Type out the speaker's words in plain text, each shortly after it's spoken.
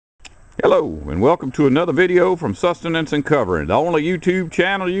Hello and welcome to another video from Sustenance and Covering, the only YouTube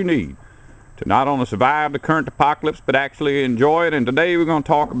channel you need to not only survive the current apocalypse but actually enjoy it. And today we're going to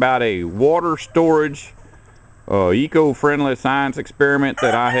talk about a water storage eco-friendly science experiment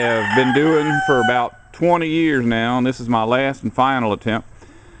that I have been doing for about 20 years now, and this is my last and final attempt.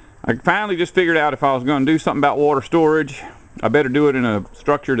 I finally just figured out if I was going to do something about water storage, I better do it in a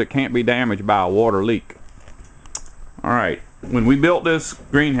structure that can't be damaged by a water leak. Alright, when we built this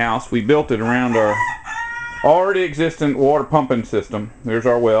greenhouse, we built it around our already existing water pumping system. There's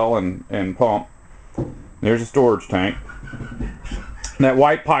our well and pump. There's a storage tank. That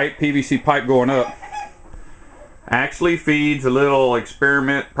white pipe, PVC pipe going up, actually feeds a little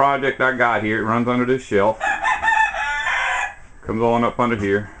experiment project I got here. It runs under this shelf. Comes on up under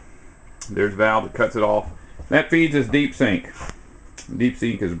here. There's a valve that cuts it off. That feeds this deep sink. Deep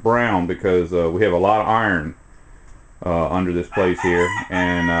sink is brown because we have a lot of iron under this place here,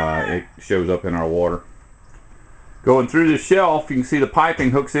 and it shows up in our water. Going through the shelf, you can see the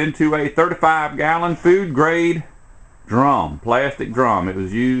piping hooks into a 35-gallon food grade drum, plastic drum. It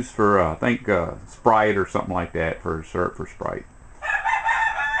was used for I think Sprite or something like that, for syrup for Sprite.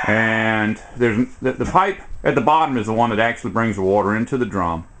 And there's the pipe at the bottom is the one that actually brings the water into the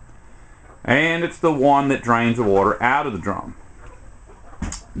drum, and it's the one that drains the water out of the drum.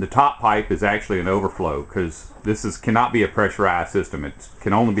 The top pipe is actually an overflow because this cannot be a pressurized system. It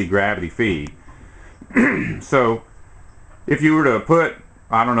can only be gravity feed. So if you were to put,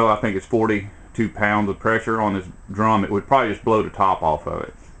 I don't know, I think it's 42 pounds of pressure on this drum, it would probably just blow the top off of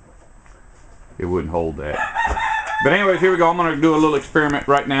it. It wouldn't hold that. But anyways, here we go. I'm going to do a little experiment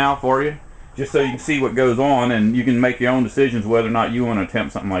right now for you, just so you can see what goes on and you can make your own decisions whether or not you want to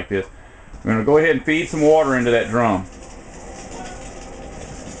attempt something like this. I'm going to go ahead and feed some water into that drum.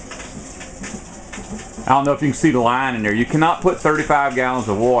 I don't know if you can see the line in there. You cannot put 35 gallons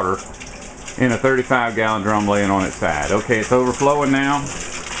of water in a 35-gallon drum laying on its side. Okay, it's overflowing now.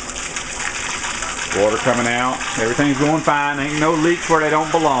 Water coming out. Everything's going fine. Ain't no leaks where they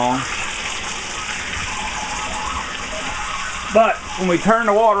don't belong. But when we turn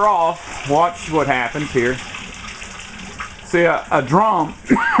the water off, watch what happens here. See, a drum,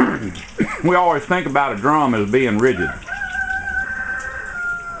 we always think about a drum as being rigid,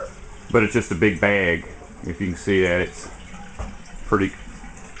 but it's just a big bag. If you can see that, it's pretty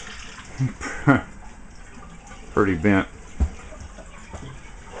pretty bent.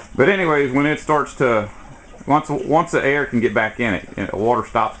 But anyways, when it starts to, once the air can get back in it, and the water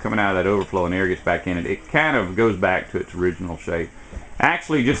stops coming out of that overflow and air gets back in it, it kind of goes back to its original shape.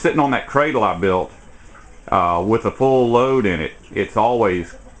 Actually, just sitting on that cradle I built with a full load in it, it's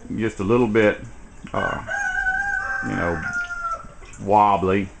always just a little bit you know,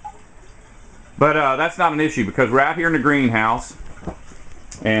 wobbly. But that's not an issue because we're out here in the greenhouse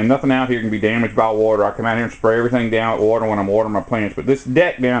and nothing out here can be damaged by water. I come out here and spray everything down with water when I'm watering my plants. But this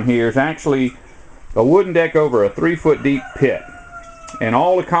deck down here is actually a wooden deck over a 3-foot deep pit. And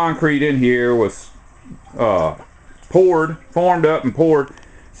all the concrete in here was formed up and poured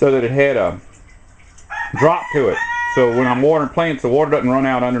so that it had a drop to it. So when I'm watering plants, the water doesn't run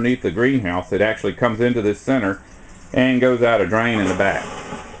out underneath the greenhouse. It actually comes into this center and goes out a drain in the back.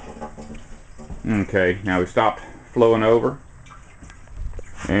 Okay, now we stopped flowing over,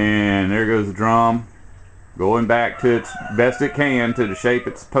 and there goes the drum going back to its best it can to the shape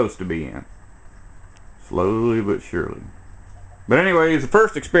it's supposed to be in, slowly but surely. But anyways, the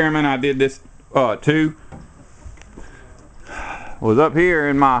first experiment I did this to was up here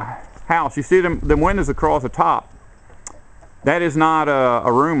in my house. You see them windows across the top? That is not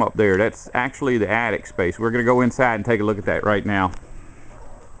a room up there. That's actually the attic space. We're going to go inside and take a look at that right now.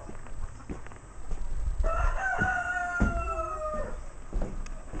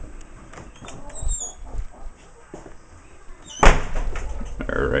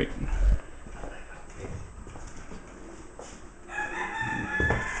 Alright.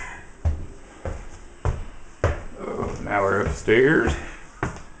 Now we're upstairs.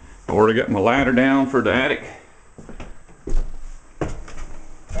 I already got my ladder down for the attic.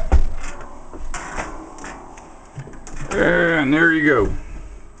 And there you go.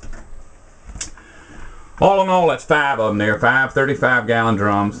 All in all, that's 5 of them there. 5 35-gallon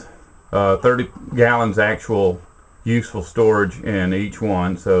drums. 30 gallons actual useful storage in each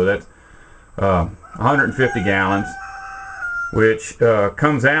one, so that's 150 gallons, which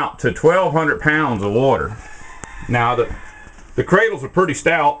comes out to 1,200 pounds of water. Now the cradles are pretty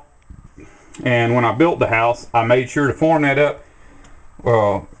stout, and when I built the house I made sure to form that up.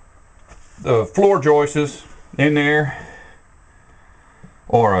 The floor joists in there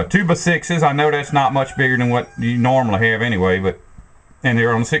or 2x6s. I know that's not much bigger than what you normally have anyway, but and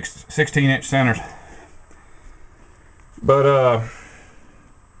they're on 16-inch centers. But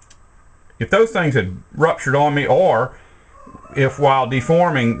if those things had ruptured on me, or if while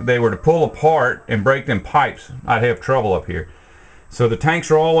deforming they were to pull apart and break them pipes, I'd have trouble up here. So the tanks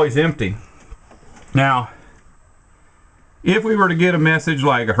are always empty. Now, if we were to get a message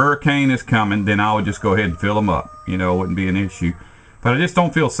like a hurricane is coming, then I would just go ahead and fill them up. You know, it wouldn't be an issue. But I just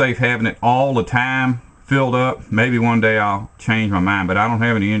don't feel safe having it all the time filled up. Maybe one day I'll change my mind, but I don't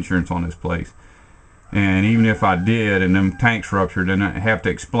have any insurance on this place. And even if I did and them tanks ruptured, then I have to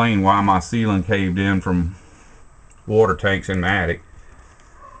explain why my ceiling caved in from water tanks in my attic.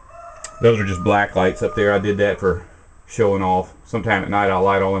 Those are just black lights up there. I did that for showing off. Sometime at night I'll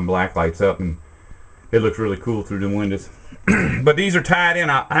light all them black lights up and it looks really cool through the windows. But these are tied in.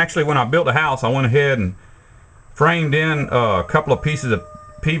 Actually, when I built the house, I went ahead and framed in a couple of pieces of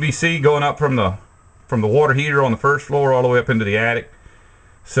PVC going up from the water heater on the first floor all the way up into the attic.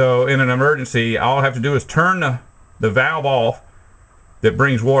 So in an emergency, all I have to do is turn the valve off that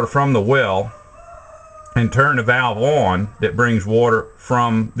brings water from the well and turn the valve on that brings water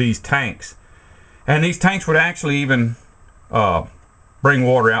from these tanks. And these tanks would actually even bring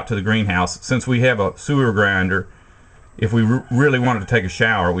water out to the greenhouse. Since we have a sewer grinder, if we really wanted to take a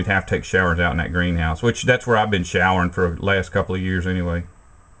shower, we'd have to take showers out in that greenhouse, which that's where I've been showering for the last couple of years anyway.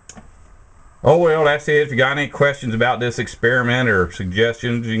 Oh well, that's it. If you got any questions about this experiment or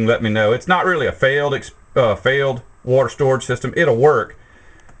suggestions, you can let me know. It's not really a failed water storage system. It'll work,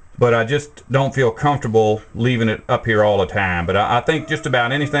 but I just don't feel comfortable leaving it up here all the time. But I think just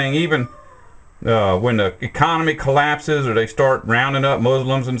about anything, even when the economy collapses or they start rounding up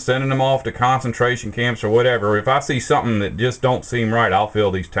Muslims and sending them off to concentration camps or whatever, if I see something that just don't seem right, I'll fill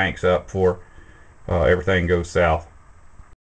these tanks up before everything goes south.